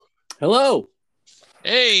Hello.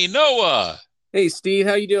 Hey, Noah. Hey, Steve.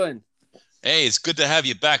 How you doing? Hey, it's good to have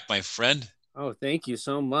you back, my friend. Oh, thank you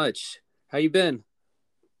so much. How you been?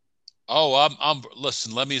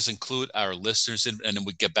 Listen, let me just include our listeners in, and then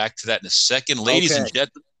we get back to that in a second. Ladies and Okay.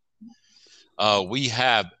 gentlemen, we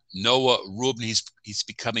have Noah Rubin. He's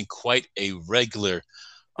becoming quite a regular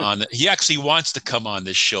on, he actually wants to come on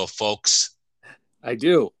this show, folks. I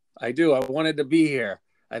do. I do. I wanted to be here.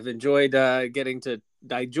 I've enjoyed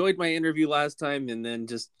I enjoyed my interview last time, and then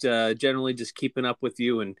just generally just keeping up with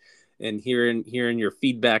you and hearing your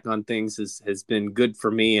feedback on things has been good for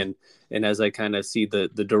me, and as I kind of see the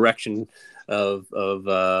direction of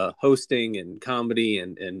hosting and comedy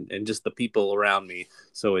and just the people around me.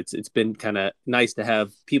 So it's been kind of nice to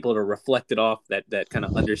have people to reflect it off that kind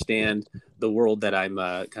of understand the world that I'm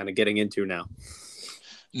kind of getting into now.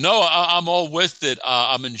 No, I'm all with it.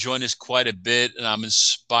 I'm enjoying this quite a bit, and I'm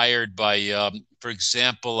inspired by, for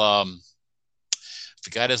example, I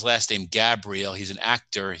forgot his last name, Gabriel. He's an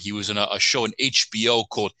actor. He was in a show on HBO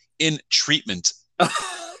called In Treatment.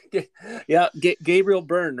 Yeah, Gabriel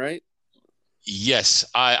Byrne, right? Yes,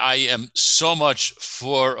 I am so much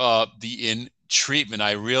for the in treatment.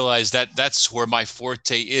 I realize that that's where my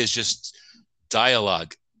forte is, just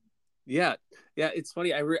dialogue. Yeah, yeah. It's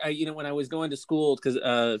funny. When I was going to school because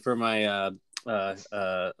for my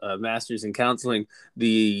master's in counseling,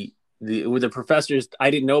 the with the professors, I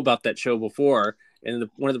didn't know about that show before, and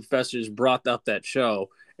one of the professors brought up that show,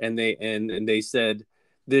 and they said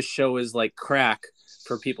this show is like crack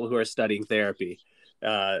for people who are studying therapy.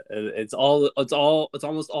 It's almost all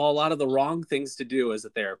a lot of the wrong things to do as a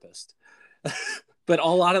therapist. But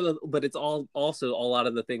it's all also a lot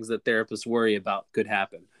of the things that therapists worry about could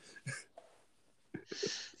happen.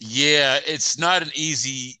 Yeah, it's not an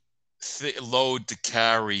easy load to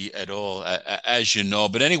carry at all, as you know.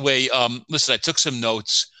 But anyway, listen, I took some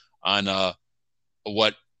notes on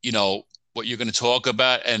what you know what you're going to talk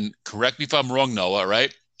about, and correct me if I'm wrong, Noah.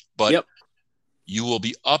 Right? But Yep. you will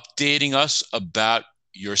be updating us about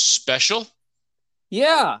your special.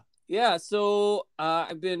 Yeah. Yeah. So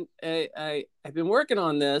I've been working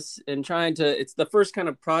on this and trying to. It's the first kind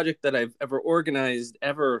of project that I've ever organized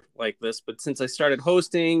ever like this. But since I started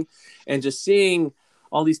hosting and just seeing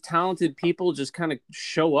all these talented people just kind of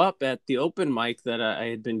show up at the open mic that I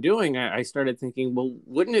had been doing, I started thinking, well,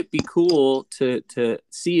 wouldn't it be cool to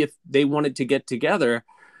see if they wanted to get together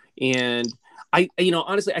and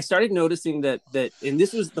honestly, I started noticing and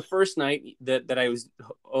this was the first night that I was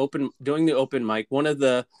doing the open mic. One of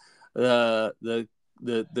the the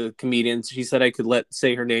the comedians, she said I could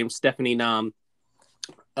say her name, Stephanie Nam.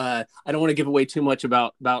 I don't want to give away too much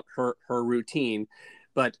about her routine,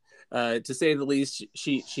 but to say the least,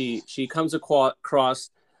 she comes across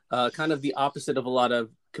kind of the opposite of a lot of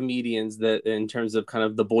comedians that in terms of kind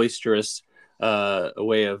of the boisterous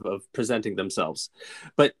way of presenting themselves.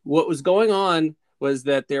 But what was going on was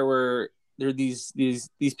that there were these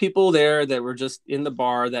people there that were just in the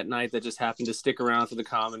bar that night that just happened to stick around for the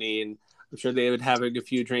comedy, and I'm sure they would have a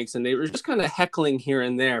few drinks, and they were just kind of heckling here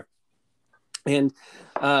and there, and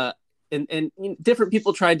uh, and different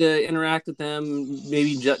people tried to interact with them,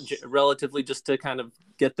 maybe relatively just to kind of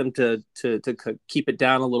get them to keep it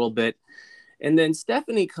down a little bit. And then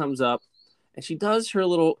Stephanie comes up and she does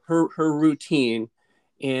her routine,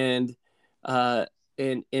 and uh,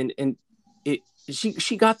 and it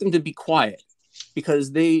she got them to be quiet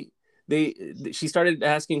because they she started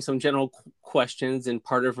asking some general questions, and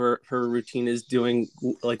part of her routine is doing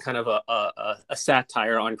like kind of a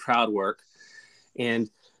satire on crowd work, and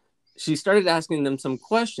she started asking them some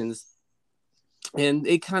questions, and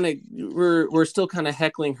they kind of were still kind of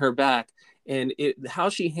heckling her back, and how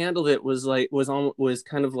she handled it was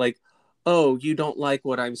kind of like, oh, you don't like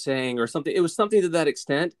what I'm saying or something. It was something to that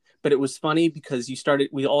extent, but it was funny because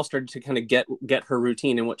we all started to kind of get her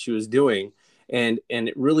routine and what she was doing, and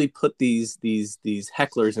it really put these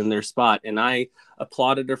hecklers in their spot, and I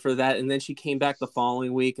applauded her for that. And then she came back the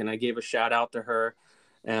following week, and I gave a shout out to her.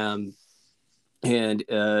 um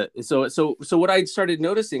so what I started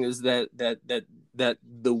noticing is that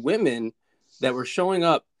the women that were showing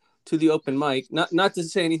up to the open mic, not to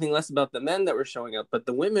say anything less about the men that were showing up, but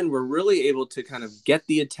the women were really able to kind of get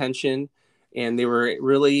the attention, and they were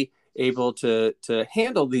really able to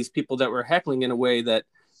handle these people that were heckling in a way that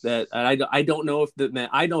I don't know if the men,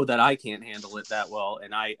 I know that I can't handle it that well,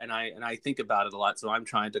 and I think about it a lot, so I'm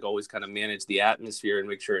trying to always kind of manage the atmosphere and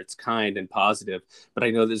make sure it's kind and positive, but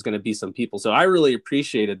I know there's going to be some people, so I really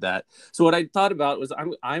appreciated that. So what I thought about was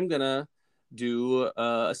I'm gonna do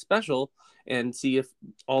a special and see if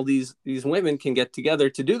all these women can get together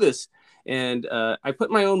to do this, and I put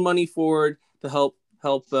my own money forward to help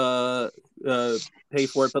pay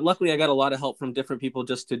for it. But luckily, I got a lot of help from different people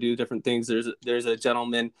just to do different things. There's a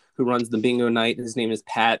gentleman who runs the bingo night. His name is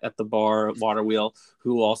Pat at the bar at Water Wheel,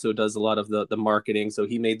 who also does a lot of the marketing. So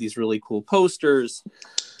he made these really cool posters.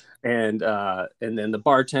 And then the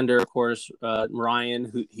bartender, of course, Ryan,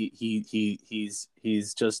 who he's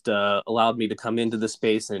just allowed me to come into the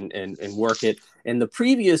space and work it. And the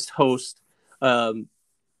previous host, their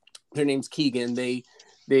name's Keegan. They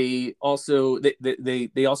also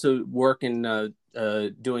work in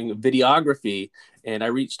doing videography. And I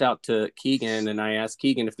reached out to Keegan and I asked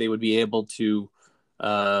Keegan if they would be able to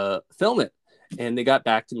film it. And they got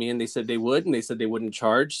back to me and they said they would, and they said they wouldn't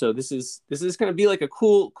charge. So this is going to be like a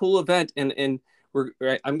cool event. And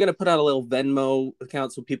I'm going to put out a little Venmo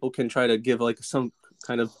account so people can try to give like some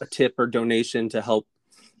kind of a tip or donation to help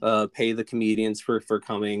pay the comedians for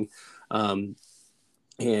coming. And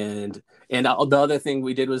the other thing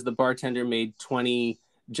we did was the bartender made 20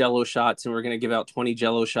 Jello shots, and we're going to give out 20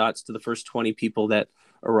 Jello shots to the first 20 people that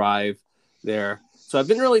arrive there. So I've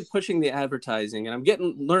been really pushing the advertising, and I'm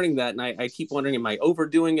learning that, and I keep wondering, am I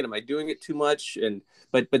overdoing it? Am I doing it too much?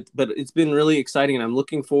 But it's been really exciting, and I'm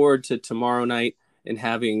looking forward to tomorrow night and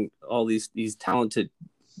having all these talented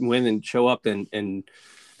women show up and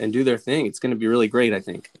do their thing. It's going to be really great, I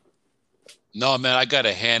think. No, man, I got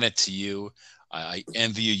to hand it to you. I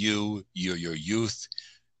envy you, your youth,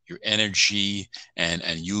 your energy, and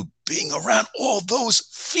you being around all those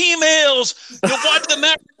females. You watch the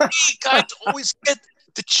American guys always get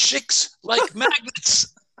the chicks like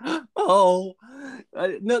magnets. Oh,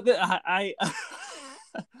 no,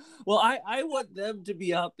 well, I want them to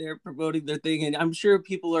be out there promoting their thing, and I'm sure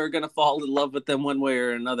people are going to fall in love with them one way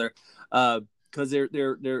or another, because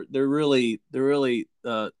they're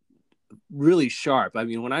really sharp. I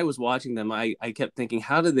mean, when I was watching them, I kept thinking,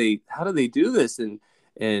 how do they do this and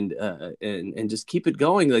just keep it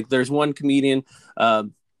going? Like, there's one comedian, her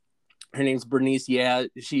name's Bernice. Yeah,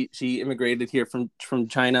 she immigrated here from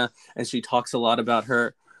China, and she talks a lot about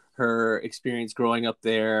her experience growing up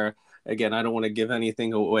there. Again, I don't want to give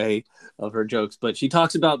anything away of her jokes, but she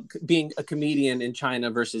talks about being a comedian in China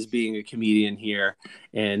versus being a comedian here.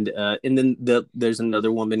 And then there's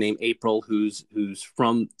another woman named April who's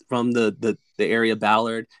from the area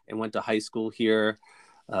Ballard and went to high school here.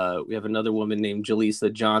 We have another woman named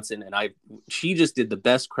Jaleesa Johnson, and she just did the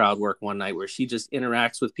best crowd work one night where she just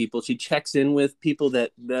interacts with people. She checks in with people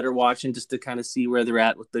that are watching just to kind of see where they're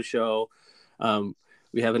at with the show.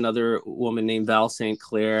 We have another woman named Val St.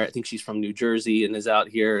 Clair. I think she's from New Jersey and is out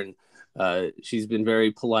here, and she's been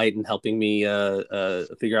very polite in helping me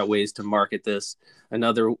figure out ways to market this.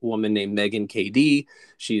 Another woman named Megan KD.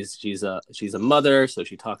 She's a mother, so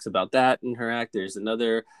she talks about that in her act. There's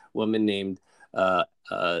another woman named Zane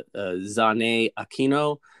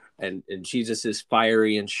Aquino, and she just is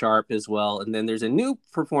fiery and sharp as well. And then there's a new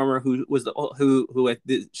performer who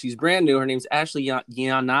she's brand new. Her name's Ashley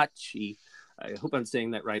Yanachi. I hope I'm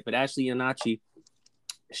saying that right, but Ashley Yanachi,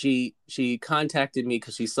 she contacted me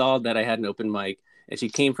because she saw that I had an open mic, and she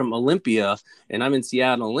came from Olympia, and I'm in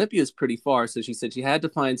Seattle. Olympia is pretty far, so she said she had to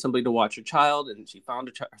find somebody to watch her child, and she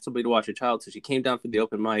found somebody to watch her child, so she came down for the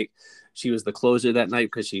open mic. She was the closer that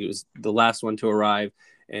night because she was the last one to arrive,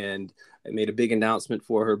 and I made a big announcement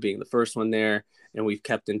for her being the first one there, and we've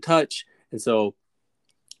kept in touch, and so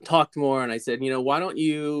talked more, and I said, why don't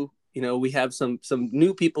you, we have some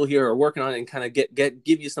new people here are working on it and kind of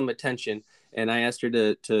give you some attention. And I asked her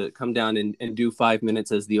to come down and do 5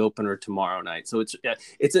 minutes as the opener tomorrow night. So it's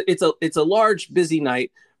a large, busy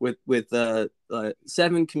night with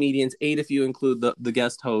 7 comedians, 8 if you include the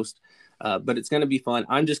guest host. But it's going to be fun.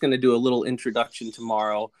 I'm just going to do a little introduction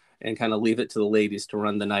tomorrow and kind of leave it to the ladies to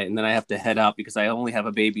run the night. And then I have to head out because I only have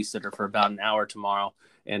a babysitter for about an hour tomorrow.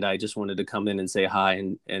 And I just wanted to come in and say hi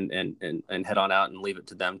and head on out and leave it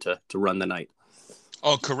to them to run the night.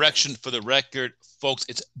 Oh, correction for the record, folks.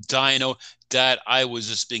 It's Dino Dad. I was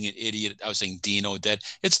just being an idiot. I was saying Dino Dad.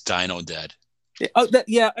 It's Dino Dad.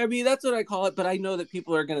 Yeah. I mean, that's what I call it. But I know that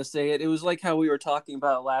people are going to say it. It was like how we were talking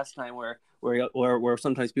about last time where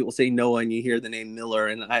sometimes people say Noah and you hear the name Miller.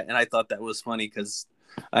 And I thought that was funny because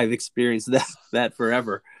I've experienced that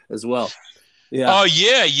forever as well. Yeah. Oh,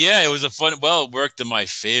 yeah. It was a fun. Well, it worked in my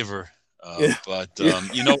favor. But,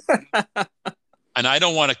 and I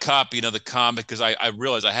don't want to copy another comic because I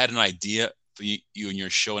realized I had an idea for you and your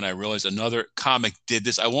show, and I realized another comic did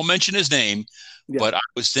this. I won't mention his name, but I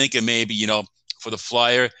was thinking maybe, for the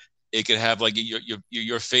flyer, it could have like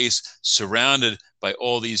your face surrounded by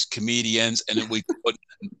all these comedians, and then we put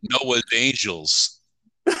Noah's Angels.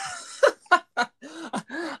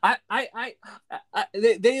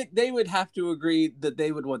 They would have to agree that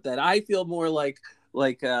they would want that. I feel more like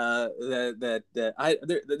there's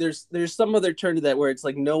some other turn to that where it's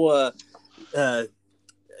like Noah. Uh,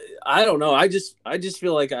 I don't know. I just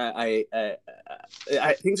feel like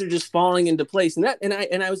things are just falling into place, and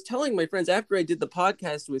I was telling my friends after I did the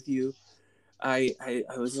podcast with you, I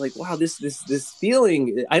was like, wow, this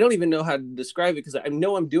feeling. I don't even know how to describe it because I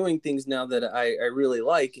know I'm doing things now that I really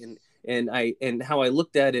like, and how I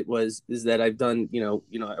looked at it is that I've done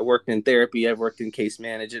I worked in therapy, I've worked in case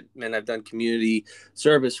management, and I've done community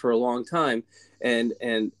service for a long time, and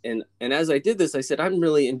as I did this, I said I'm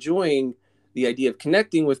really enjoying the idea of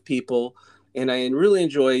connecting with people, and I really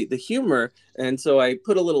enjoy the humor, and so I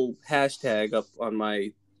put a little hashtag up on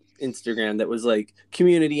my Instagram that was like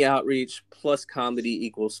community outreach plus comedy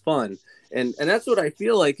equals fun. And that's what I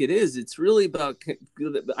feel like it is. It's really about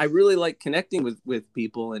I really like connecting with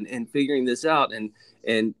people and figuring this out and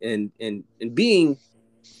being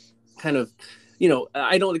kind of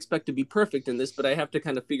I don't expect to be perfect in this, but I have to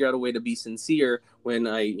kind of figure out a way to be sincere when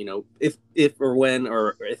I if or when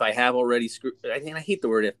or if I have already screwed. I mean, I hate the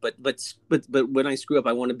word if, but when I screw up,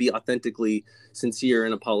 I want to be authentically sincere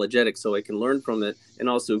and apologetic so I can learn from it and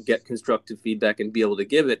also get constructive feedback and be able to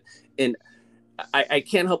give it. And I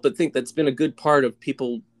can't help but think that's been a good part of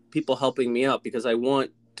people helping me out because I want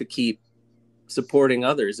to keep supporting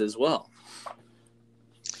others as well.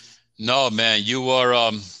 No, man, you are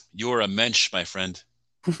a mensch, my friend.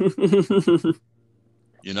 And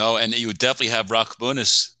you definitely have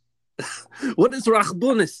Rachbunis. What is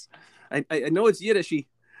Rachbunis? I know it's Yiddishy.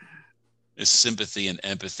 It's sympathy and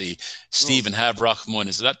empathy. Stephen, have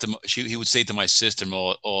Rachbunis. He would say to my sister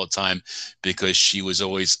all the time because she was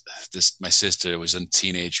always my sister was a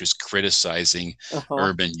teenager criticizing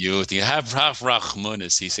urban youth. You have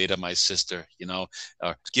Rachbunis, he say to my sister,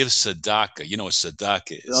 give tzedakah. You know what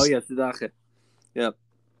tzedakah is? Oh yeah, tzedakah. Yep.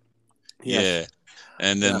 Yeah.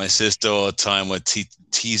 And then my sister all the time would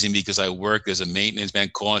teasing me because I work as a maintenance man,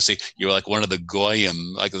 calling and say, you're like one of the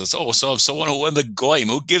goyim. Like, so one of the goyim.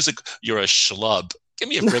 Who gives you're a schlub. Give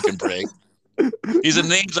me a freaking break. These are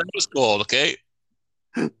names I was called, okay?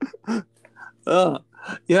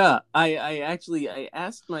 Yeah. I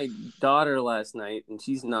asked my daughter last night, and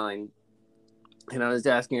she's 9, and I was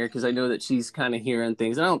asking her because I know that she's kind of hearing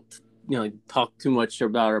things. I don't talk too much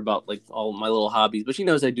about her about like all my little hobbies, but she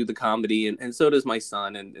knows I do the comedy, and so does my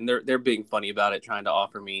son, and they're being funny about it, trying to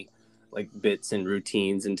offer me like bits and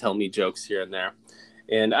routines and tell me jokes here and there.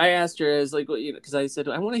 And I asked her as like, because I said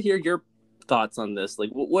I want to hear your thoughts on this. Like,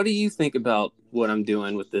 what do you think about what I'm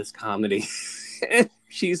doing with this comedy? And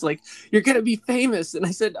she's like, you're gonna be famous. And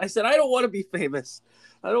I said I don't want to be famous.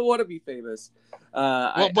 I don't want to be famous.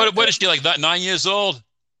 What is she like? 9 years old?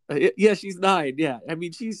 Yeah, she's 9. Yeah, I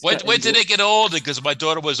mean, she's. When did they get older? Because my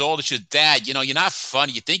daughter was older. She said, Dad, you're not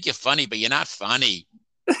funny. You think you're funny, but you're not funny.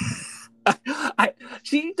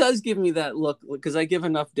 She does give me that look because I give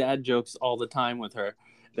enough dad jokes all the time with her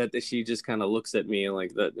that she just kind of looks at me and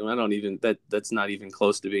like that. I don't even that's not even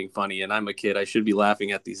close to being funny. And I'm a kid. I should be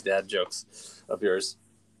laughing at these dad jokes of yours.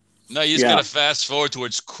 No, you just got to fast forward to where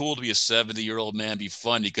it's cool to be a 70-year-old man, be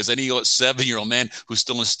funny, because any 7-year-old man who's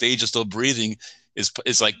still on stage and still breathing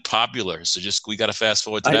is like popular. So we got to fast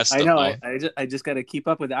forward to that stuff. I know. I just got to keep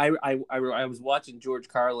up with it. I was watching George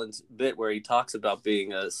Carlin's bit where he talks about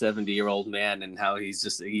being a 70-year-old man and how he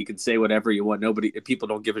can say whatever you want. People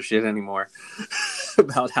don't give a shit anymore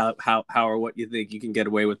about how or what you think. You can get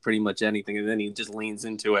away with pretty much anything, and then he just leans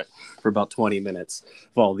into it for about 20 minutes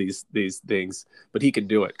of all these things. But he can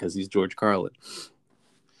do it because he's George Carlin.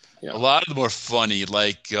 Yeah. A lot of them are funny,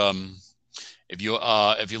 like. If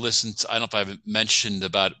you listen to, I don't know if I've mentioned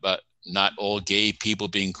about not all gay people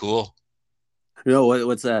being cool.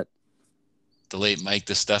 What's that? The late Mike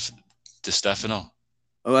DeStefano.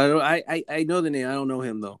 Oh, I know the name. I don't know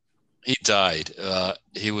him though. He died.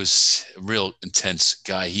 He was a real intense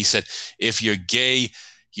guy. He said, if you're gay,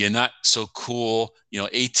 you're not so cool.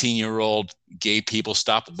 18-year-old gay people,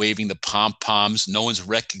 stop waving the pom-poms. No one's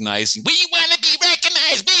recognizing. We want to be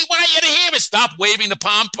recognized. We want you to hear it. Stop waving the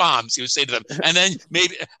pom-poms, he would say to them. And then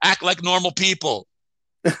maybe act like normal people.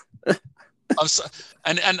 And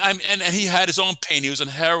he had his own pain. He was a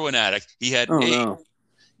heroin addict. He had AIDS.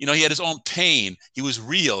 He had his own pain. He was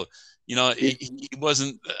real. He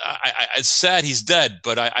wasn't. It's sad he's dead,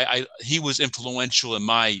 but he was influential in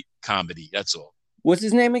my comedy. That's all. What's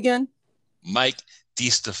his name again? Mike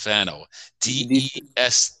DeStefano. DeStefano.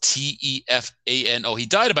 He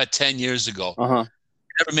died about 10 years ago.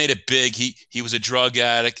 Never made it big. He was a drug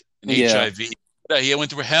addict and HIV. He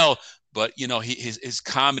went through hell, but his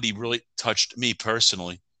comedy really touched me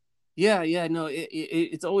personally. Yeah, no,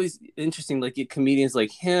 it's always interesting. Like comedians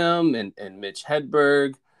like him and Mitch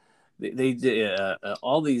Hedberg, they did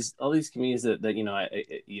all these comedians that you know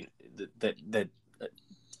that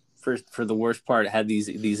for the worst part had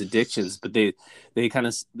these addictions, but they kind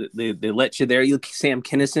of they let you there. You Sam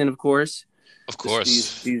Kinison, of course, Of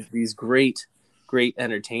just course. these great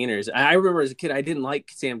entertainers. I remember as a kid, I didn't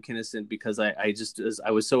like Sam Kinison because I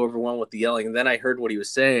was so overwhelmed with the yelling, and then I heard what he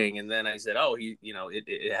was saying, and then I said, oh,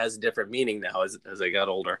 it has a different meaning now as I got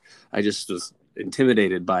older. I just was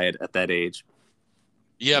intimidated by it at that age.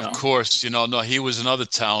 Yeah, You of know? course. No, he was another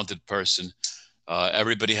talented person.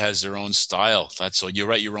 Everybody has their own style. That's all. You're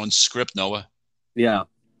right. Your own script, Noah. Yeah.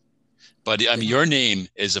 But I mean, your name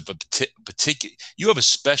is a particular. You have a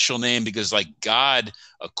special name because, like, God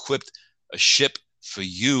equipped a ship for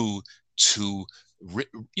you to,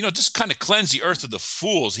 just kind of cleanse the earth of the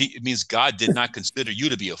fools. It means God did not consider you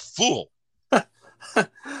to be a fool.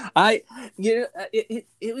 I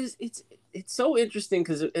it's so interesting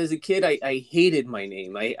because as a kid I hated my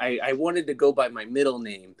name. I wanted to go by my middle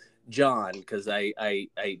name, John, because I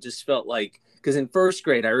just felt like, because in first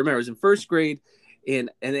grade, I remember I was in first grade, and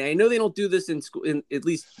I know they don't do this in school, in at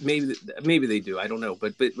least maybe they do, I don't know,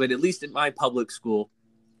 but at least in my public school,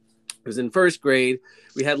 it was in first grade.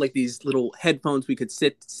 We had like these little headphones we could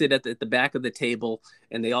sit at the back of the table,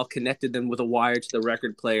 and they all connected them with a wire to the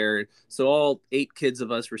record player. So all 8 kids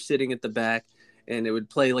of us were sitting at the back, and it would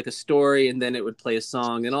play like a story, and then it would play a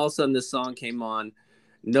song, and all of a sudden this song came on.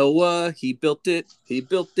 Noah, he built it. He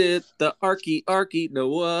built it. The arky.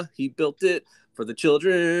 Noah, he built it for the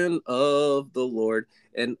children of the Lord.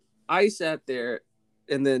 And I sat there,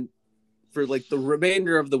 and then for like the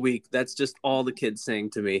remainder of the week, that's just all the kids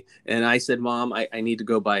saying to me. And I said, Mom, I need to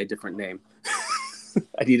go by a different name.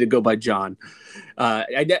 I need to go by John.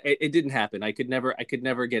 It didn't happen. I could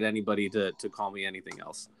never get anybody to call me anything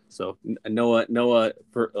else. So Noah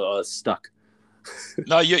for stuck.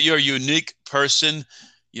 No, you're a unique person.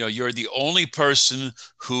 You're the only person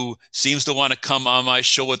who seems to want to come on my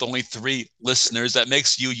show with only 3 listeners. That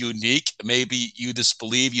makes you unique. Maybe you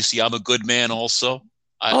disbelieve. You see, I'm a good man also.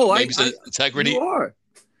 Oh, Maybe it's integrity. you are.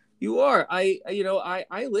 You are. I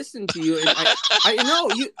listen to you, and I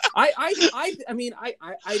know you. I mean,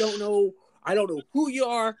 I don't know. I don't know who you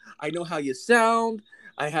are. I know how you sound.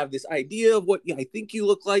 I have this idea of what I think you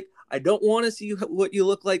look like. I don't want to see what you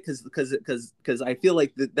look like because I feel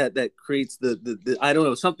like that creates the I don't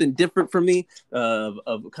know, something different for me, of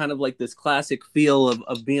kind of like this classic feel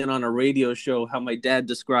of being on a radio show. How my dad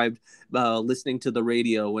described listening to the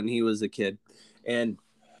radio when he was a kid, and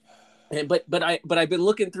but I've been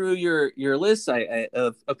looking through your list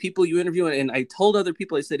of people you interview, and I told other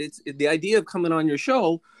people, I said, it's the idea of coming on your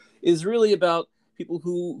show is really about people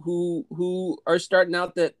who are starting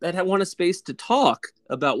out that want a space to talk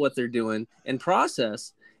about what they're doing and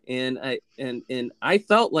process. And I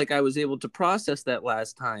felt like I was able to process that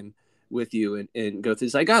last time with you, and go through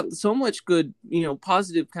this. I got so much good,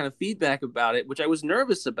 positive kind of feedback about it, which I was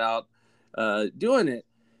nervous about doing it.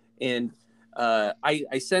 And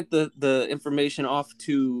I sent the information off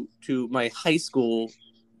to my high school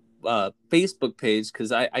Facebook page,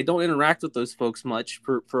 because I don't interact with those folks much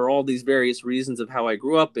for all these various reasons of how I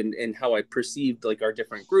grew up and how I perceived like our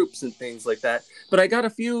different groups and things like that. But I got a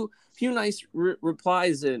few nice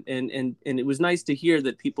replies, and it was nice to hear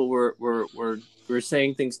that people were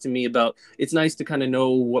saying things to me about, it's nice to kind of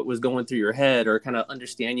know what was going through your head, or kind of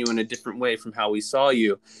understand you in a different way from how we saw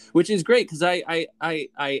you, which is great, because I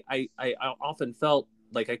often felt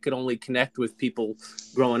like I could only connect with people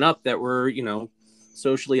growing up that were,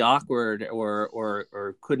 socially awkward,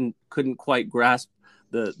 or couldn't quite grasp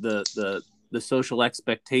the social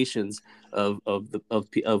expectations of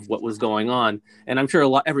what was going on. And I'm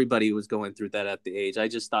sure everybody was going through that at the age. I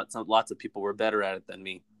just thought lots of people were better at it than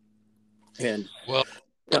me. And Well,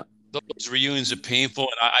 yeah, those reunions are painful,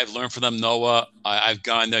 and I've learned from them, Noah. I've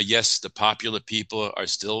gone there. Yes, the popular people are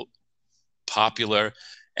still popular.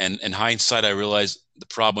 And in hindsight, I realized the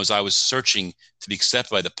problem was I was searching to be accepted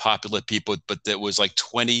by the popular people, but there was like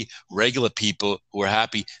 20 regular people who were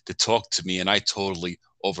happy to talk to me, and I totally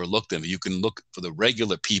overlooked them. You can look for the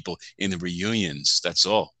regular people in the reunions. That's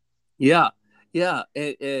all. yeah, yeah.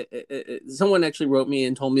 Someone actually wrote me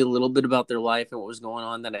and told me a little bit about their life and what was going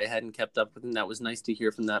on that I hadn't kept up with, and that was nice to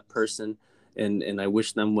hear from that person. And I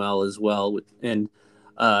wish them well as well. And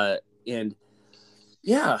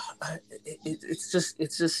yeah, it's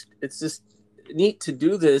just neat to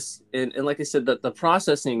do this. And like I said, that the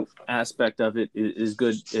processing aspect of it is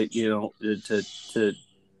good.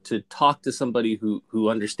 To talk to somebody who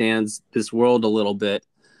understands this world a little bit.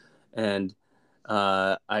 And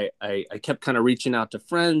I kept kind of reaching out to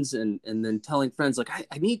friends, and then telling friends, like,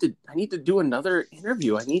 I need to do another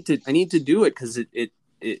interview. I need to do it, because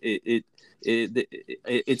it's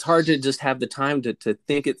hard to just have the time to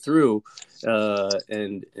think it through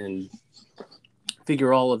and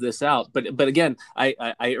figure all of this out. But again,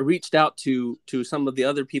 I reached out to some of the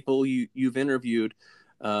other people you've interviewed.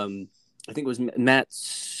 I think it was Matt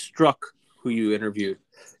Struck who you interviewed.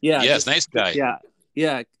 Yeah. Yes, nice guy. Yeah.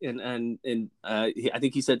 Yeah. And I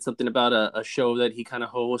think he said something about a show that he kind of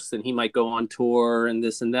hosts and he might go on tour and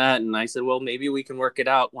this and that. And I said, well, maybe we can work it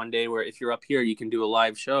out one day where if you're up here, you can do a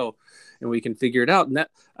live show and we can figure it out. And that,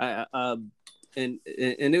 and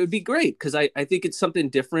it would be great because I think it's something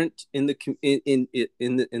different in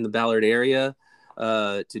the Ballard area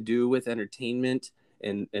to do with entertainment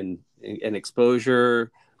and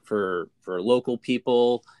exposure for local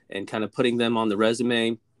people and kind of putting them on the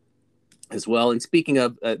resume as well. And speaking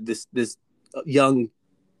of this young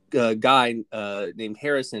guy named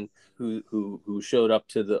Harrison who showed up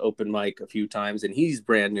to the open mic a few times and he's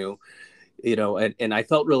brand new. And I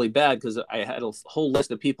felt really bad because I had a whole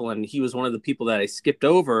list of people and he was one of the people that I skipped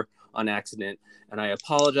over on accident. And I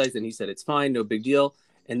apologized and he said, it's fine, no big deal.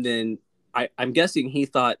 And then I'm guessing he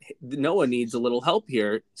thought Noah needs a little help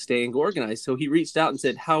here staying organized. So he reached out and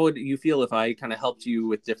said, how would you feel if I kind of helped you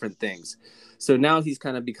with different things? So now he's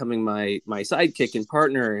kind of becoming my sidekick and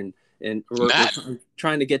partner and we're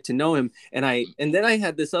trying to get to know him. And then I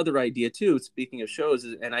had this other idea too, speaking of shows,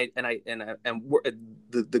 and the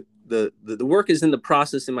work is in the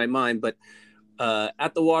process in my mind, but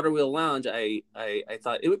at the Waterwheel Lounge, I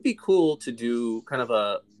thought it would be cool to do kind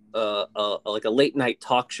of like a late night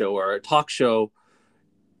talk show or a talk show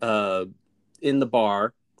in the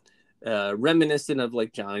bar, reminiscent of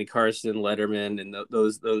like Johnny Carson, Letterman, and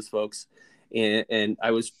those folks. And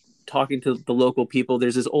I was talking to the local people.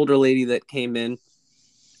 There's this older lady that came in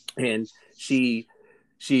and she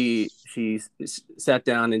sat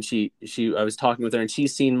down and I was talking with her and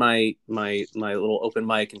she's seen my little open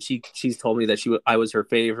mic and she's told me that I was her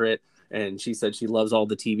favorite. And she said she loves all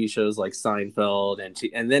the TV shows like Seinfeld.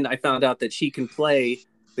 And then I found out that she can play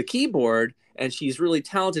the keyboard and she's really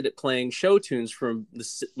talented at playing show tunes from the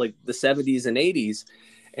 70s and 80s.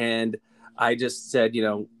 And I just said,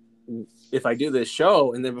 if I do this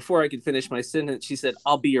show, and then before I could finish my sentence, she said,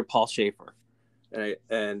 I'll be your Paul Schaefer.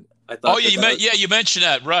 And I thought, you mentioned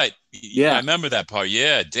that, right? Yeah, I remember that part.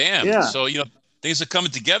 Yeah, damn. Yeah. So things are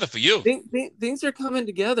coming together for you. Things are coming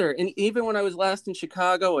together, and even when I was last in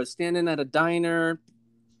Chicago, I was standing at a diner,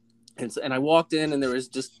 and I walked in, and there was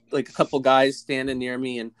just like a couple guys standing near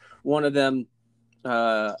me, and one of them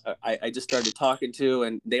I just started talking to,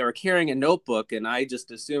 and they were carrying a notebook, and I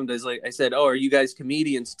just assumed I said, "Oh, are you guys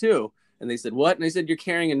comedians too?" And they said, "What?" And I said, "You're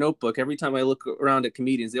carrying a notebook. Every time I look around at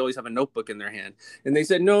comedians, they always have a notebook in their hand." And they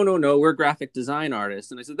said, No, we're graphic design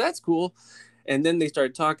artists." And I said, "That's cool." And then they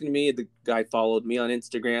started talking to me. The guy followed me on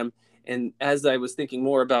Instagram. And as I was thinking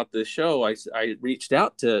more about the show, I reached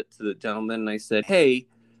out to the gentleman and I said, "Hey,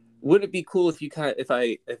 wouldn't it be cool if you if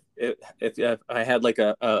I had like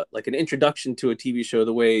an introduction to a TV show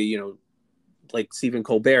the way, like Stephen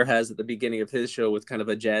Colbert has at the beginning of his show with kind of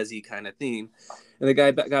a jazzy kind of theme?" And the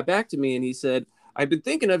guy got back to me and he said, "I've been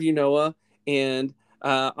thinking of you, Noah, and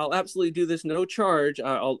I'll absolutely do this no charge.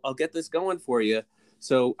 I'll get this going for you."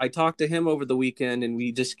 So I talked to him over the weekend and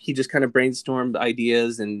he just kind of brainstormed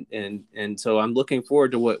ideas and so I'm looking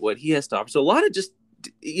forward to what he has to offer. So a lot of just,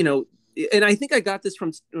 and I think I got this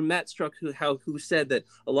from Matt Struck, who said that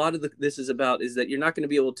a lot of this is that you're not going to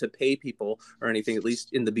be able to pay people or anything, at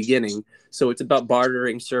least in the beginning. So it's about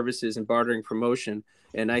bartering services and bartering promotion.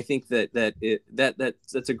 And I think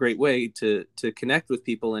that's a great way to connect with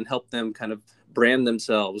people and help them kind of brand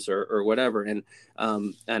themselves or whatever. And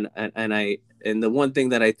the one thing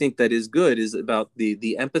that I think that is good is about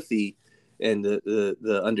the empathy and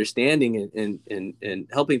the understanding and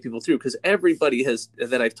helping people through, because everybody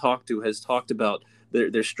that I've talked to has talked about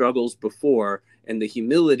their struggles before and the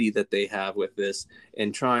humility that they have with this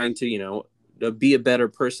and trying to be a better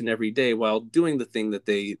person every day while doing the thing that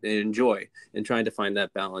they enjoy and trying to find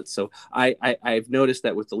that balance. So I've noticed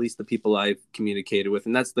that with at least the people I've communicated with,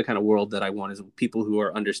 and that's the kind of world that I want, is people who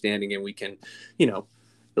are understanding and we can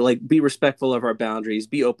like be respectful of our boundaries,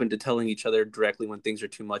 be open to telling each other directly when things are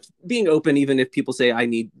too much, being open even if people say, "I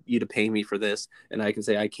need you to pay me for this," and I can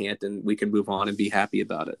say I can't, and we can move on and be happy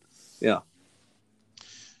about it.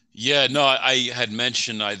 Yeah, no, I had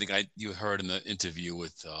mentioned, I think you heard in the interview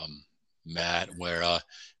with Matt, where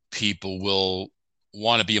people will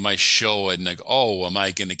want to be in my show and like, "Oh, am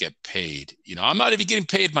I going to get paid?" I'm not even getting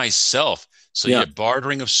paid myself. So you're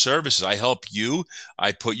bartering of services. I help you.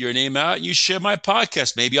 I put your name out. And you share my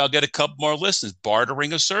podcast. Maybe I'll get a couple more listens.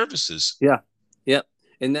 Bartering of services. Yeah. Yep.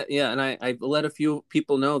 and that, yeah, and I let a few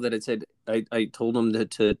people know that it said I told them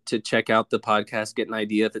to check out the podcast, get an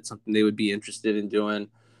idea if it's something they would be interested in doing,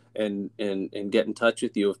 and get in touch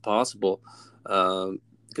with you if possible,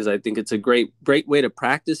 because I think it's a great way to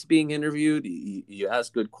practice being interviewed. You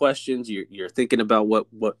ask good questions. You're thinking about what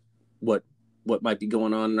might be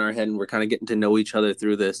going on in our head, and we're kind of getting to know each other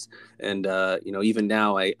through this. And even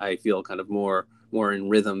now, I feel kind of more in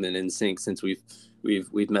rhythm and in sync since we've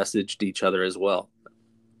messaged each other as well.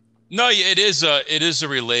 No, it is a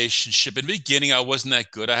relationship. In the beginning, I wasn't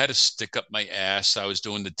that good. I had to stick up my ass. I was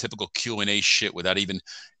doing the typical Q&A shit without even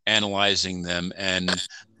analyzing them. And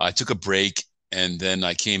I took a break, and then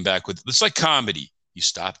I came back with, it's like comedy. You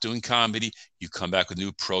stop doing comedy, you come back with a new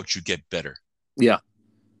approach, you get better. Yeah.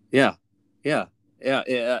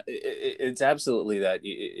 It's absolutely that.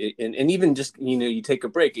 And even just, you take a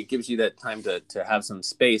break, it gives you that time to have some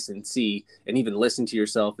space and see, and even listen to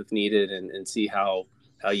yourself if needed, and see how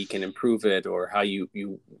you can improve it, or how you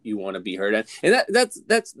want to be heard. And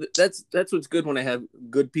that's what's good when I have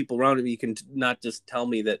good people around me. You can not just tell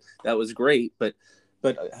me that was great, but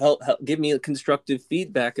help give me a constructive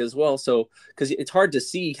feedback as well. So, because it's hard to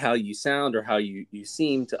see how you sound or how you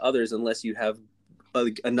seem to others unless you have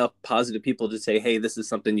enough positive people to say, hey, this is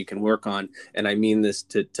something you can work on, and I mean this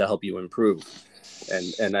to help you improve.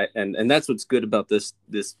 And that's what's good about this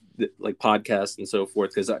like podcast and so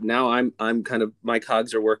forth, because now I'm kind of, my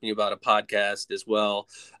cogs are working about a podcast as well.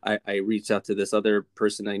 I reached out to this other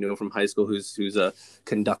person I know from high school who's a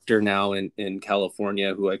conductor now in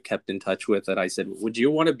California, who I kept in touch with, and I said, would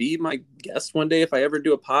you want to be my guest one day if I ever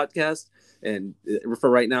do a podcast? And for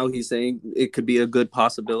right now, he's saying it could be a good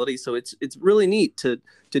possibility. So it's really neat to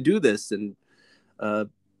do this. And I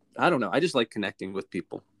don't know, I just like connecting with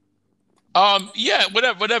people. Yeah,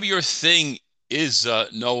 whatever your thing is,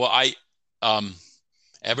 Noah.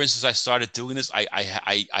 Ever since I started doing this,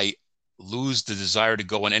 I lose the desire to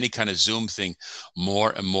go on any kind of Zoom thing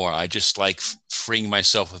more and more. I just like freeing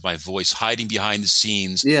myself with my voice, hiding behind the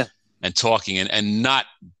scenes, yeah, and talking, and not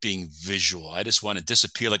being visual. I just want to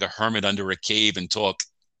disappear like a hermit under a cave and talk.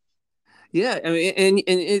 Yeah, I mean, and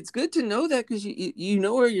it's good to know that, because you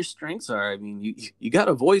know where your strengths are. I mean, you got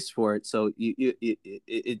a voice for it, so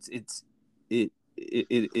it's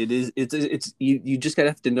you just gotta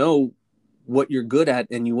have to know what you're good at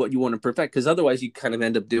and what you want to perfect, because otherwise you kind of might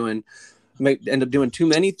end up doing too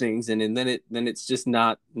many things, and then it's just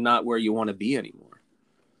not where you want to be anymore.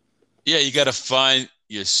 Yeah, you got to find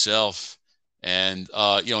yourself. And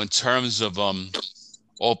in terms of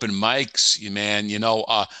open mics, man,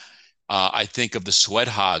 I think of the Sweat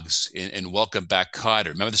Hogs in Welcome Back, Kotter.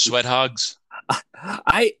 Remember the Sweat Hogs?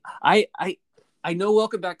 I know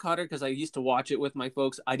Welcome Back, Kotter, because I used to watch it with my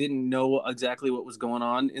folks. I didn't know exactly what was going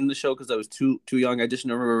on in the show because I was too young. I just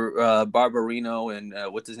remember Barbarino and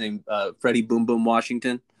what's his name, Freddie Boom Boom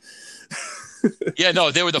Washington. Yeah,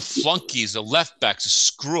 no, they were the flunkies, the left backs, the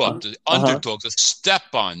screw up, the underdogs, the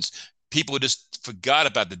step-ons. People just forgot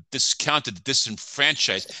about the discounted, the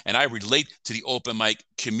disenfranchised, and I relate to the open mic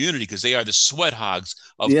community because they are the sweat hogs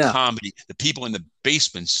of comedy. The people in the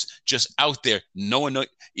basements, just out there, no one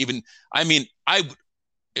even. I mean,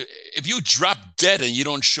 if you drop dead and you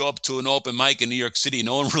don't show up to an open mic in New York City,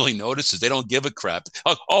 no one really notices. They don't give a crap.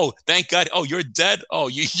 Oh, thank God. Oh, you're dead. Oh,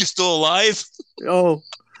 you're still alive. Oh,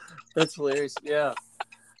 that's hilarious. Yeah.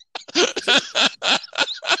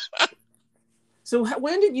 So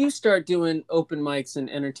when did you start doing open mics and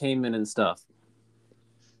entertainment and stuff?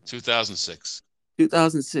 2006.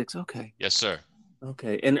 2006. Okay. Yes, sir.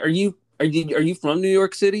 Okay. And are you from New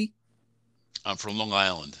York City? I'm from Long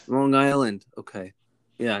Island. Long Island. Okay.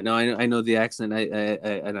 Yeah. No, I know the accent.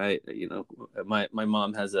 My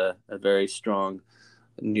mom has a very strong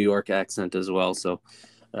New York accent as well. So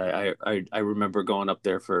I remember going up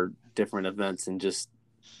there for different events and just,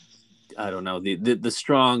 I don't know, the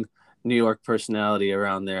strong New York personality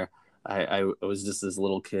around there. I was just this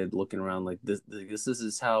little kid looking around like this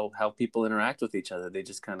is how people interact with each other. They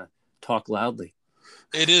just kind of talk loudly.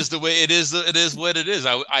 It is the way it is. It is what it is.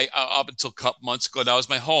 I up until a couple months ago, that was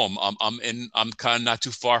my home. I'm kind of not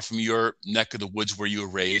too far from your neck of the woods where you were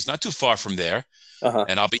raised, not too far from there.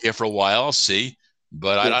 And I'll be here for a while. I'll see,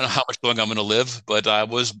 but I don't know how much longer I'm going to live. But I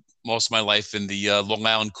was most of my life in the Long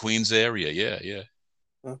Island, Queens area. Yeah.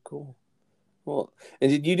 Oh, cool. Well,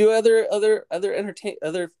 and did you do other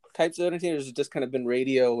types of entertainers? Has just kind of been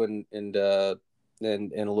radio and a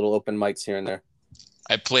little open mics here and there?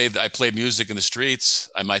 I play music in the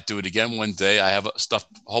streets. I might do it again one day. I have a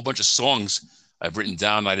whole bunch of songs I've written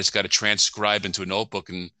down. I just got to transcribe into a notebook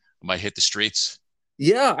and I might hit the streets.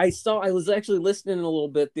 Yeah, I saw. I was actually listening a little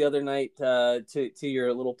bit the other night to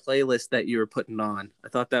your little playlist that you were putting on. I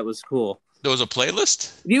thought that was cool. There was a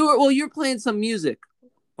playlist You were playing some music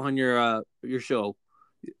on your show.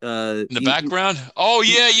 in the background. Oh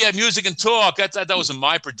yeah, music and talk. That wasn't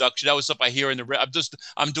my production. That was stuff I hear in the.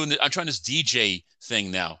 I'm trying this DJ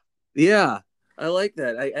thing now. Yeah, I like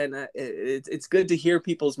that. It's good to hear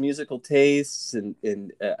people's musical tastes, and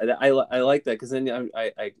I like that because then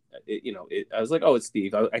I was like, oh, it's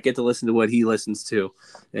Steve. I get to listen to what he listens to,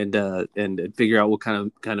 and figure out what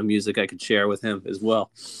kind of music I could share with him as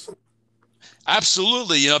well.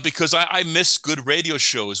 Absolutely, because I miss good radio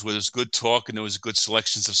shows where there's good talk and there was good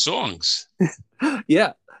selections of songs.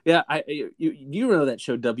 Yeah, yeah. You know that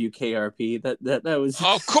show WKRP that was.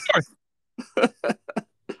 Oh, of course.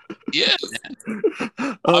 Yeah.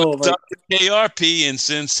 Oh, WKRP in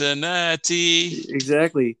Cincinnati.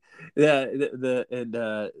 Exactly. Yeah,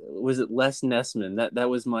 was it Les Nessman? That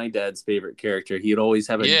was my dad's favorite character. He'd always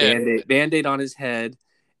have a band-aid on his head,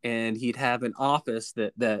 and he'd have an office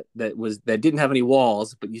that didn't have any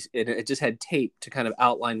walls, but it just had tape to kind of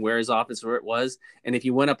outline where his office where it was. And if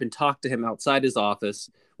you went up and talked to him outside his office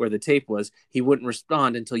where the tape was, he wouldn't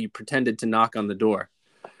respond until you pretended to knock on the door.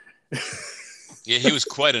 Yeah, he was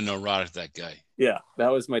quite a neurotic, that guy. Yeah,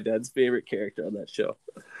 that was my dad's favorite character on that show.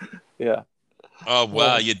 Yeah. Oh,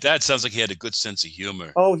 wow. Your dad sounds like he had a good sense of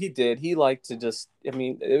humor. Oh, he did. He liked to just, I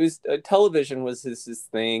mean, it was television was his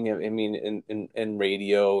thing. I mean, in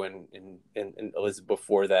radio and it was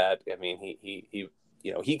before that. I mean,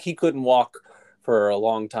 he couldn't walk for a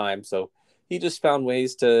long time. So he just found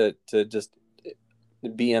ways to just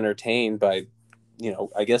be entertained by,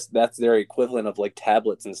 I guess that's their equivalent of like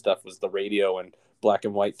tablets and stuff was the radio and black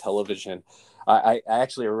and white television. I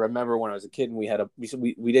actually remember when I was a kid and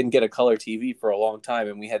we didn't get a color TV for a long time,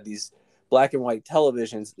 and we had these black and white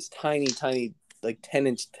televisions, this tiny like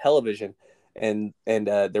 10-inch television, and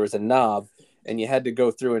there was a knob, and you had to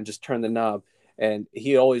go through and just turn the knob. And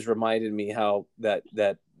he always reminded me how that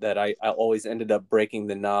I always ended up breaking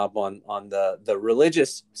the knob on the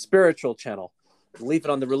religious spiritual channel. Leave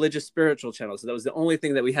it on the religious spiritual channel. So that was the only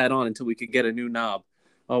thing that we had on until we could get a new knob,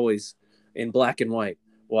 always in black and white,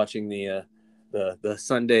 watching the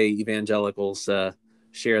Sunday evangelicals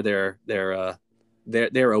share their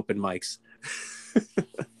open mics.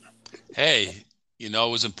 Hey, it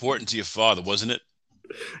was important to your father, wasn't it?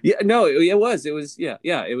 Yeah, no, it was. It was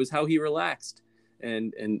it was how he relaxed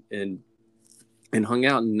and hung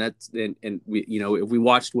out, and we if we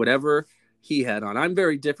watched whatever he had on. I'm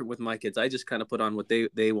very different with my kids. I just kind of put on what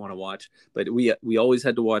they want to watch, but we always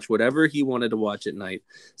had to watch whatever he wanted to watch at night.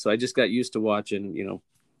 So I just got used to watching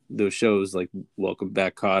those shows like Welcome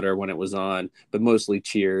Back, Kotter when it was on, but mostly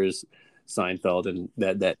Cheers, Seinfeld, and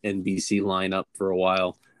that NBC lineup for a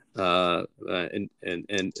while, and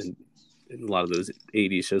a lot of those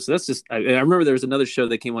 80s shows. So that's just I remember there was another show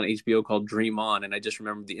that came on HBO called Dream On, and I just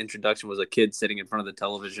remember the introduction was a kid sitting in front of the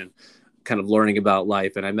television kind of learning about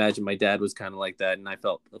life, and I imagine my dad was kind of like that, and I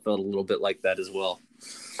felt a little bit like that as well.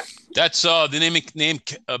 That's the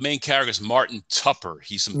main character is Martin Tupper.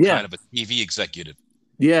 He's some kind of a TV executive.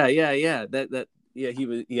 Yeah. He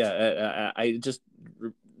was. I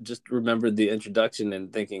just remembered the introduction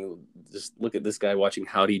and thinking, just look at this guy watching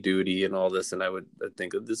Howdy Doody and all this, and I would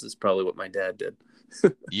think this is probably what my dad did.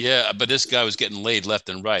 Yeah, but this guy was getting laid left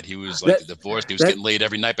and right. He was like divorced. He was getting laid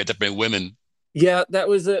every night by different women. Yeah, that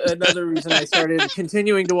was another reason I started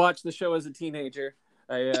continuing to watch the show as a teenager.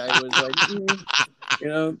 I was like,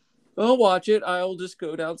 I'll watch it. I'll just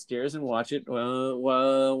go downstairs and watch it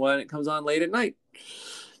when it comes on late at night.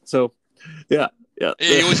 So, yeah.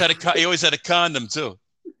 He always had a condom too.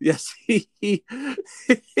 Yes, he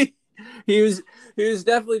was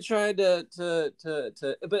definitely trying to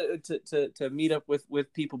meet up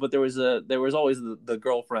with people, but there was always the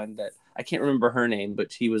girlfriend that I can't remember her name,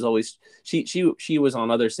 but she was always she was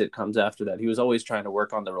on other sitcoms after that. He was always trying to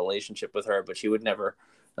work on the relationship with her, but she would never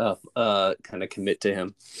kind of commit to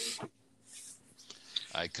him.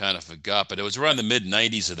 I kind of forgot, but it was around the mid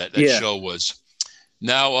 90s that show was.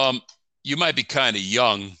 Now, you might be kind of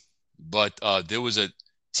young, but there was a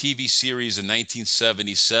TV series in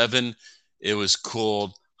 1977. It was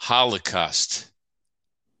called Holocaust.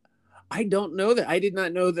 I don't know that. I did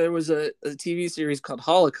not know there was a TV series called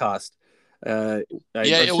Holocaust. It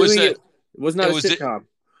was not a sitcom.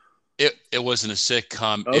 It wasn't a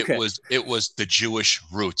sitcom. Okay. It was the Jewish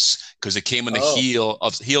roots, because it came on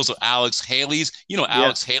the heels of Alex Haley's.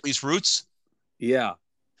 Alex Haley's Roots? Yeah.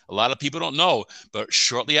 A lot of people don't know, but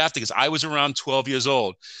shortly after, because I was around 12 years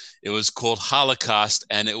old, it was called Holocaust,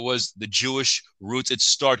 and it was the Jewish roots. It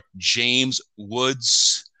starred James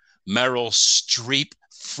Woods, Meryl Streep, Wow.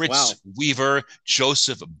 Fritz Weaver,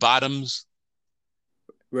 Joseph Bottoms.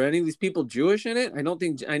 Were any of these people Jewish in it? I don't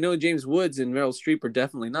think I know James Woods and Meryl Streep are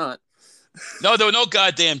definitely not. No, there were no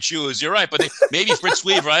goddamn Jews. You're right, but maybe Fritz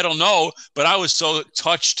Weaver. I don't know. But I was so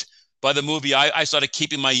touched by the movie. I started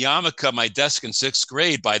keeping my yarmulke on my desk in sixth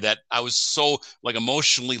grade. By that, I was so like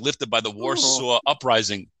emotionally lifted by the Oh, Warsaw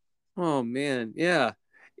Uprising. oh man, yeah.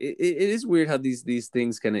 It is weird how these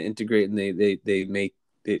things kind of integrate and they make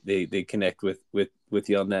they connect with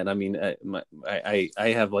you on that. I mean, I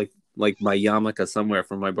have like my yarmulke somewhere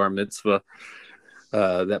from my bar mitzvah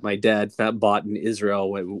that my dad bought in Israel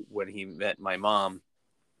when he met my mom,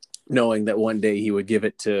 knowing that one day he would give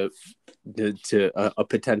it to a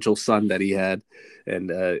potential son that he had, and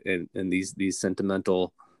these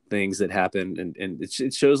sentimental things that happen, and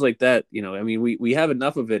it shows like that. I mean, we have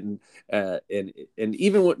enough of it, and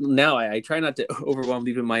even now I try not to overwhelm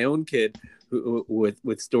even my own kid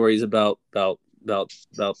with stories about the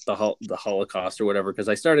Holocaust or whatever, because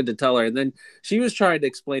I started to tell her, and then she was trying to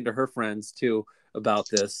explain to her friends too about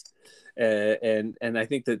this, and I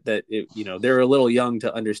think that they're a little young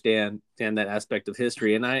to understand that aspect of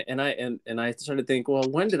history, and I started to think, well,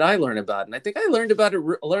 when did I learn about it? And I think I learned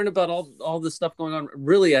about all this stuff going on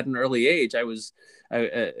really at an early age. I was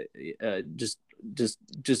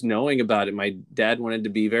just knowing about it. My dad wanted to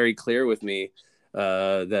be very clear with me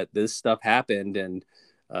that this stuff happened, and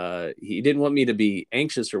he didn't want me to be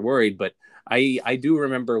anxious or worried. But I do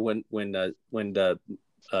remember when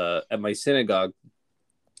at my synagogue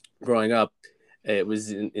growing up, it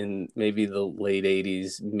was in maybe the late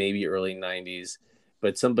 80s, maybe early 90s,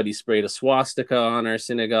 but somebody sprayed a swastika on our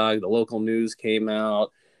synagogue. The local news came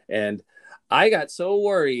out, and I got so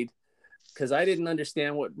worried because I didn't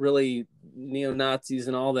understand what really neo-Nazis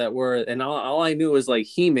and all that were. And all I knew was like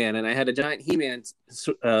He-Man, and I had a giant He-Man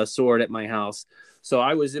sword at my house. So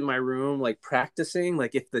I was in my room, like practicing,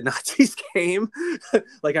 like if the Nazis came,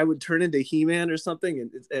 like I would turn into He-Man or something.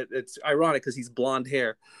 And it's ironic because he's blonde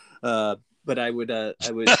hair. But I would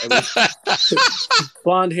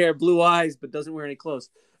blonde hair, blue eyes, but doesn't wear any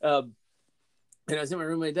clothes. And I was in my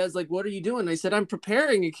room. My dad's like, "What are you doing?" I said, "I'm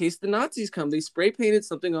preparing in case the Nazis come. They spray painted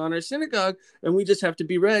something on our synagogue, and we just have to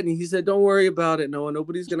be ready." And he said, "Don't worry about it, Noah.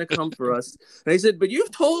 Nobody's going to come for us." And I said, "But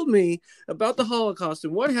you've told me about the Holocaust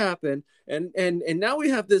and what happened, and now we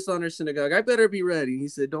have this on our synagogue. I better be ready." And he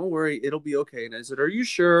said, "Don't worry, it'll be okay." And I said, "Are you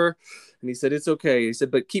sure?" And he said, "It's okay." He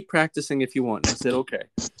said, "But keep practicing if you want." And I said, "Okay."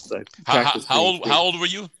 So I practiced. How old were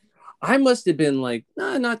you? I must have been like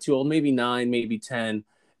not too old, maybe 9, maybe 10.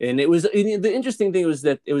 And the interesting thing was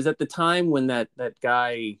that it was at the time when that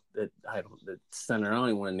guy that the senator, I don't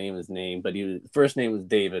even want to name his name, but first name was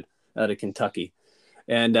David, out of Kentucky,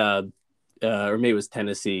 and or maybe it was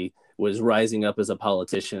Tennessee, was rising up as a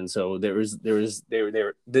politician. So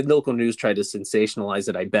the local news tried to sensationalize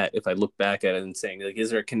it. I bet if I look back at it and saying like, is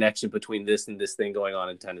there a connection between this and this thing going on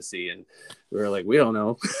in Tennessee? And we were like, we don't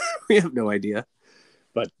know, we have no idea.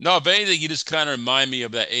 But No, if anything, you just kind of remind me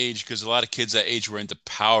of that age because a lot of kids that age were into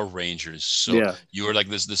Power Rangers. So yeah, you were like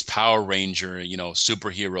this Power Ranger,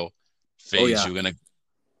 superhero oh phase. yeah, You're gonna,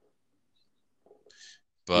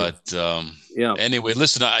 yeah, but yeah. anyway,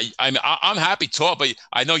 listen, I'm happy to talk, but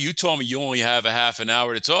I know you told me you only have a half an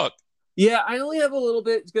hour to talk. Yeah, I only have a little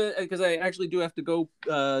bit because I actually do have to go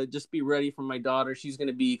just be ready for my daughter. She's going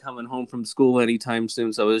to be coming home from school anytime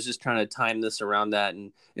soon. So I was just trying to time this around that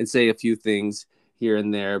and say a few things here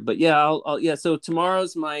and there. But yeah, yeah. So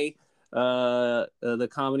tomorrow's my the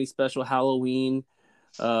comedy special Halloween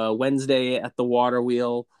Wednesday at the Water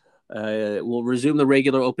Wheel. We'll resume the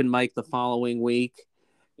regular open mic the following week,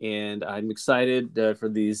 and I'm excited for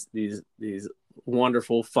these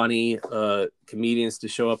wonderful, funny comedians to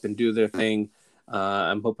show up and do their thing.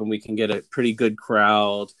 I'm hoping we can get a pretty good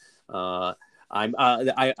crowd. The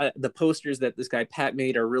posters that this guy Pat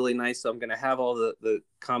made are really nice, so I'm gonna have all the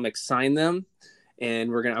comics sign them,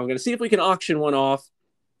 and I'm gonna see if we can auction one off.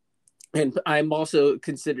 And I'm also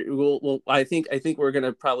considering. I think we're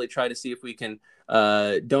gonna probably try to see if we can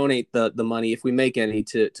donate the money if we make any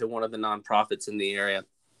to one of the nonprofits in the area.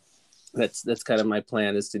 That's kind of my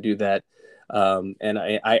plan, is to do that. And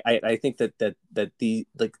I think that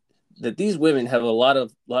these women have a lot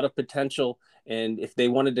of potential, and if they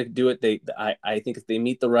wanted to do it, I think if they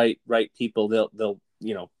meet the right people, they'll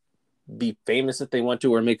be famous if they want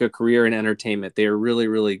to, or make a career in entertainment. They are really,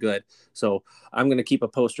 really good. So I'm going to keep a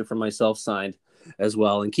poster for myself signed as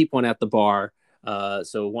well, and keep one at the bar.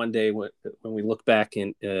 So one day when we look back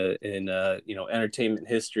in entertainment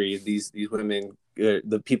history, these women,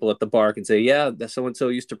 the people at the bar can say, yeah, that so and so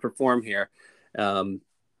used to perform here.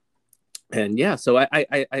 And yeah, so I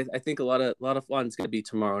think a lot of fun is going to be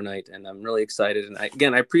tomorrow night, and I'm really excited. And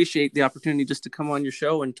again, I appreciate the opportunity just to come on your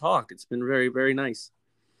show and talk. It's been very, very nice.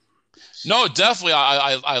 No, definitely.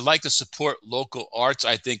 I like to support local arts.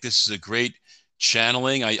 I think this is a great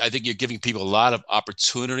channeling. I think you're giving people a lot of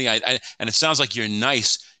opportunity. And it sounds like you're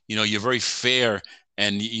nice. You know, you're very fair,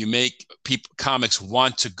 and you make people comics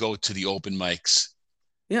want to go to the open mics.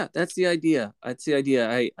 Yeah, that's the idea. That's the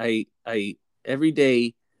idea. I every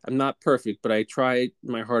day I'm not perfect, but I try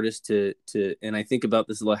my hardest and I think about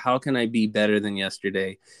this a lot. How can I be better than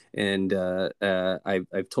yesterday? And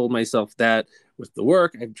I've told myself that with the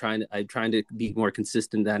work. I'm trying to be more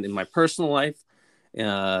consistent that in my personal life,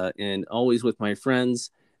 and always with my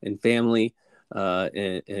friends and family.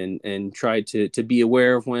 And try to be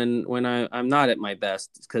aware of when I'm not at my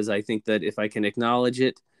best, because I think that if I can acknowledge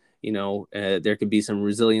it, there could be some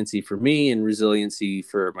resiliency for me and resiliency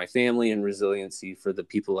for my family and resiliency for the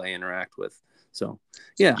people I interact with. So,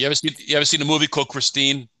 yeah. You ever seen a movie called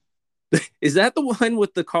Christine? Is that the one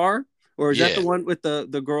with the car, or is that the Yeah, one with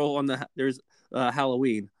the girl on there's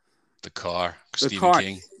Halloween? the car, The Stephen car.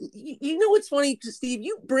 King. You know what's funny, Steve?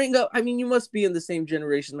 You bring up. I mean, you must be in the same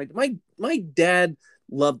generation. Like my dad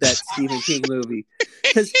loved that Stephen King movie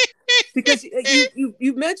because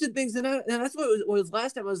you mentioned things, and that's what it was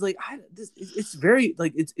last time. I was like, it's very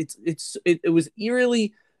like it was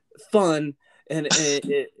eerily fun. But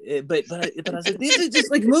I was like, these are just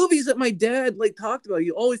like movies that my dad like talked about.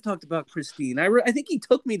 You always talked about Christine. I think he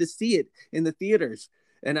took me to see it in the theaters,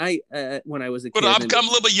 and I when I was a But kid. I'm a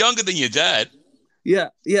little bit younger than your dad. Yeah.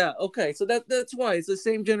 Okay, so that's why it's the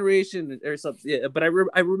same generation or something. Yeah, but I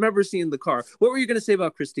remember seeing the car. What were you going to say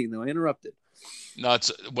about Christine though? I interrupted. No,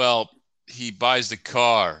 well, he buys the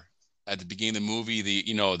car at the beginning of the movie.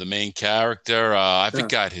 The main character. I Uh,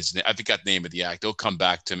 forgot his name. I forgot the name of the actor. It'll come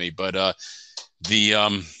back to me. But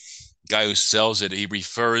the guy who sells it, he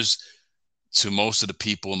refers to most of the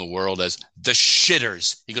people in the world as the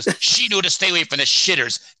shitters. He goes, she knew to stay away from the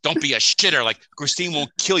shitters. Don't be a shitter. Like Christine won't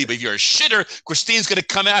kill you, but if you're a shitter, Christine's gonna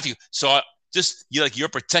come after you. So you're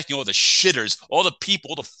protecting all the shitters, all the people,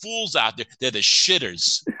 all the fools out there. They're the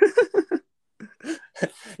shitters.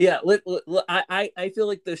 yeah, I feel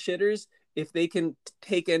like the shitters, if they can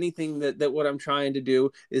take anything that what I'm trying to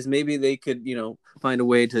do is maybe they could find a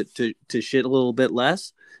way to shit a little bit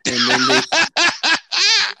less, and then they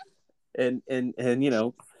and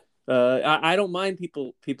I don't mind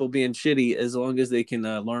people being shitty as long as they can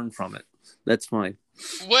learn from it. That's fine.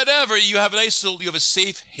 Whatever, you have a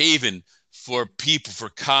safe haven for people, for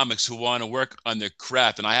comics who want to work on their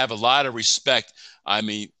craft, and I have a lot of respect. I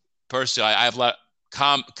mean, personally, I have a lot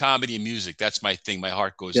comedy and music. That's my thing. My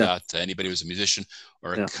heart goes Yeah, out to anybody who's a musician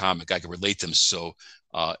or a yeah. comic. I can relate to them. So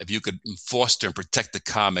if you could foster and protect the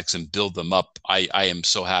comics and build them up, I am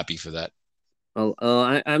so happy for that. Well,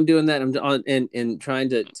 I'm doing that. I'm on and trying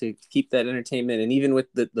to keep that entertainment, and even with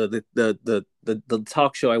the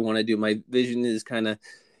talk show I want to do, my vision is kind of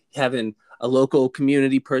having a local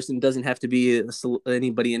community person. Doesn't have to be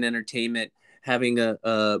anybody in entertainment. Having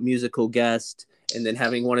a musical guest, and then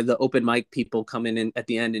having one of the open mic people come in at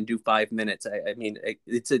the end and do 5 minutes. I mean,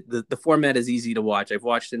 the format is easy to watch. I've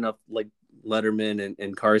watched enough like Letterman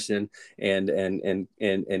and Carson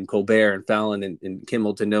and Colbert and Fallon and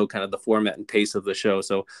Kimmel to know kind of the format and pace of the show.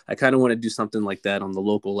 So I kind of want to do something like that on the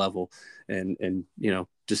local level, and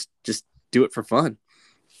just do it for fun.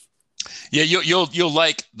 Yeah, you'll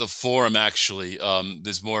like the forum actually.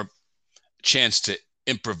 There's more chance to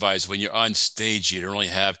improvise when you're on stage. You don't really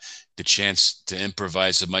have the chance to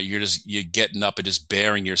improvise. You're getting up and just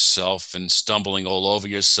bearing yourself and stumbling all over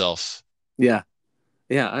yourself. Yeah,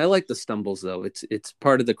 yeah. I like the stumbles though. It's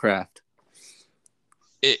part of the craft.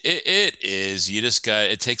 It is. You just got.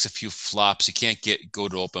 It takes a few flops. You can't go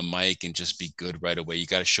to open mic and just be good right away. You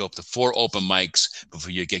got to show up to 4 open mics before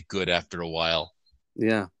you get good after a while.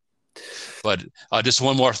 Yeah. But just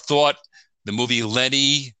one more thought: the movie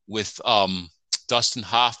Lenny with Dustin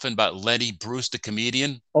Hoffman about Lenny Bruce, the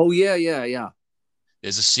comedian. Oh yeah.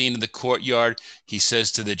 There's a scene in the courtyard. He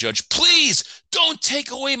says to the judge, please don't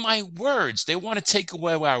take away my words. They want to take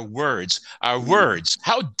away our words. Our words.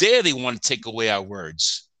 How dare they want to take away our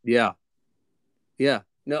words? Yeah. Yeah.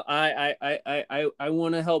 No, I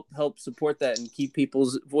want to help support that and keep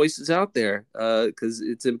people's voices out there, because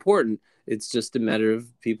it's important. It's just a matter of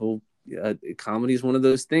people. Comedy is one of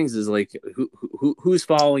those things. Is like who's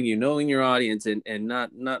following you, knowing your audience, and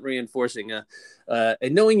not reinforcing and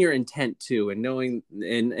knowing your intent too, and knowing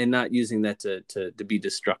and not using that to be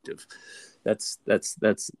destructive. That's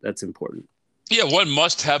important. Yeah, one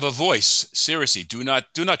must have a voice. Seriously, do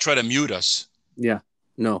not try to mute us. Yeah.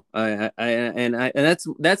 No, and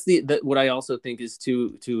that's what I also think is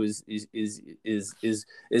too is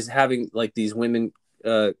having like these women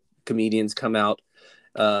comedians come out,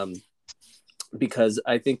 um, because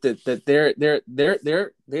I think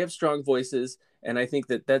that they have strong voices, and I think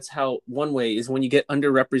that that's how one way is when you get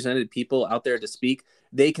underrepresented people out there to speak,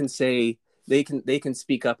 they can say they can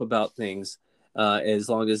speak up about things, as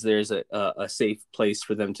long as there's a safe place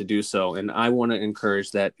for them to do so. And I want to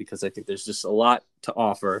encourage that because I think there's just a lot to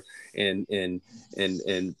offer, and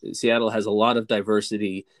Seattle has a lot of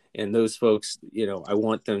diversity, and those folks, I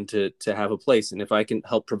want them to have a place. And if I can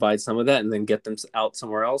help provide some of that and then get them out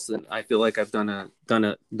somewhere else, then I feel like I've done a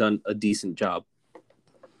decent job.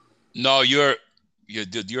 No, you're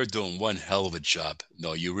doing one hell of a job.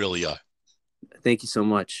 No, you really are. Thank you so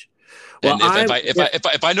much. Well, And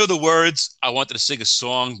if I know the words, I wanted to sing a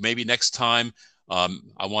song. Maybe next time, I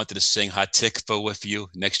wanted to sing Hatikva with you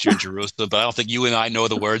next year in Jerusalem. But I don't think you and I know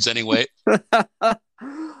the words anyway.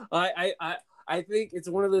 I think it's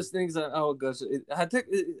one of those things that, oh gosh,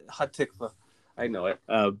 Hatikva, I know it.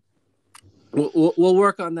 We'll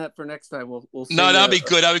work on that for next time. We'll no, that'll be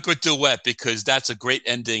good. That'll be good duet because that's a great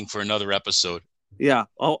ending for another episode. Yeah,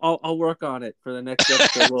 I'll work on it for the next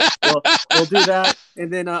episode. We'll do that,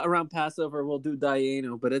 and then around Passover we'll do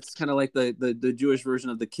Dayenu, but it's kind of like the Jewish version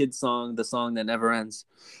of the kid song, the song that never ends.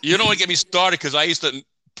 You don't want to get me started because I used to me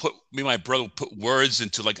and my brother put words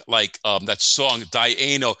into like that song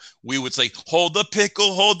Dayenu. We would say, hold the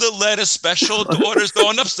pickle, hold the lettuce, special daughters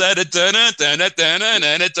don't upset it.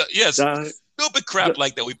 Yes, stupid crap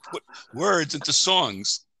like that. We put words into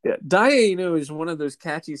songs. Yeah, Dayenu is one of those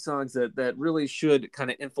catchy songs that really should kind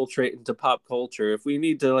of infiltrate into pop culture. If we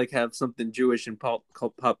need to like have something Jewish in pop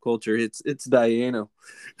culture, it's Dayenu.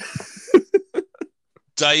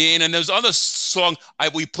 Diane, and there's other song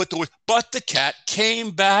we put the word, but the cat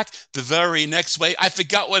came back the very next way. I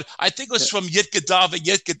forgot what, I think it was from Yitkadav and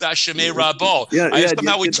Yitkadav Shemei Rabo.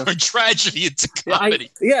 Somehow we turned tragedy into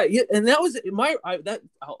comedy. And that was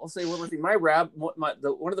I'll say one more thing.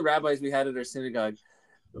 One of the rabbis we had at our synagogue,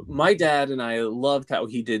 my dad and I loved how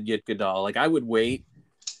he did Yit Gadal. Like I would wait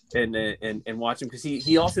and watch him because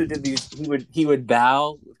he also did these. He would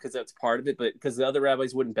bow because that's part of it, but because the other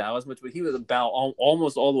rabbis wouldn't bow as much, but he would bow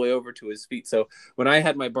almost all the way over to his feet. So when I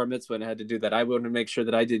had my bar mitzvah and I had to do that, I wanted to make sure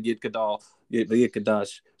that I did Yit Gadal, Yit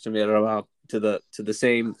Kadash, to the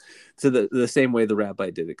same way the rabbi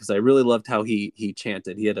did it, because I really loved how he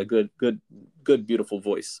chanted. He had a good beautiful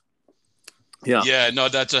voice. Yeah, no,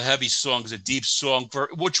 that's a heavy song. It's a deep song for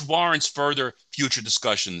which warrants further future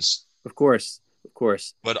discussions. Of course.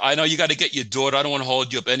 But I know you got to get your daughter. I don't want to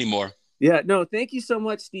hold you up anymore. Yeah, no, thank you so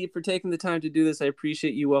much, Steve, for taking the time to do this. I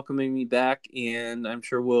appreciate you welcoming me back, and I'm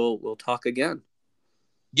sure we'll talk again.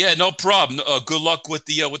 Yeah, no problem. Good luck with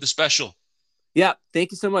the special. Yeah,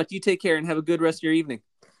 thank you so much. You take care and have a good rest of your evening.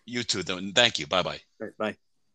 You too, then. Thank you. Bye-bye. All right, bye.